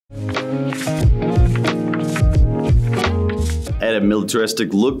Add a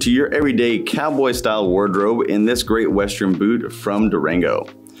militaristic look to your everyday cowboy style wardrobe in this great Western boot from Durango.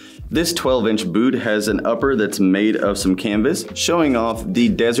 This 12-inch boot has an upper that's made of some canvas, showing off the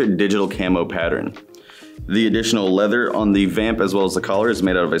desert digital camo pattern. The additional leather on the vamp as well as the collar is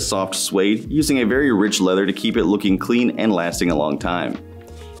made out of a soft suede, using a very rich leather to keep it looking clean and lasting a long time.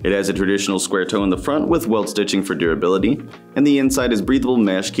 It has a traditional square toe in the front with welt stitching for durability, and the inside is breathable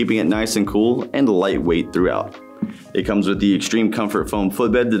mesh, keeping it nice and cool and lightweight throughout. It comes with the Extreme Comfort foam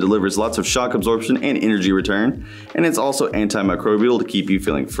footbed that delivers lots of shock absorption and energy return, and it's also antimicrobial to keep you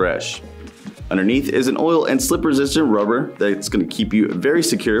feeling fresh. Underneath is an oil and slip resistant rubber that's going to keep you very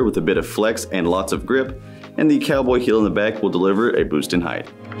secure with a bit of flex and lots of grip, and the cowboy heel in the back will deliver a boost in height.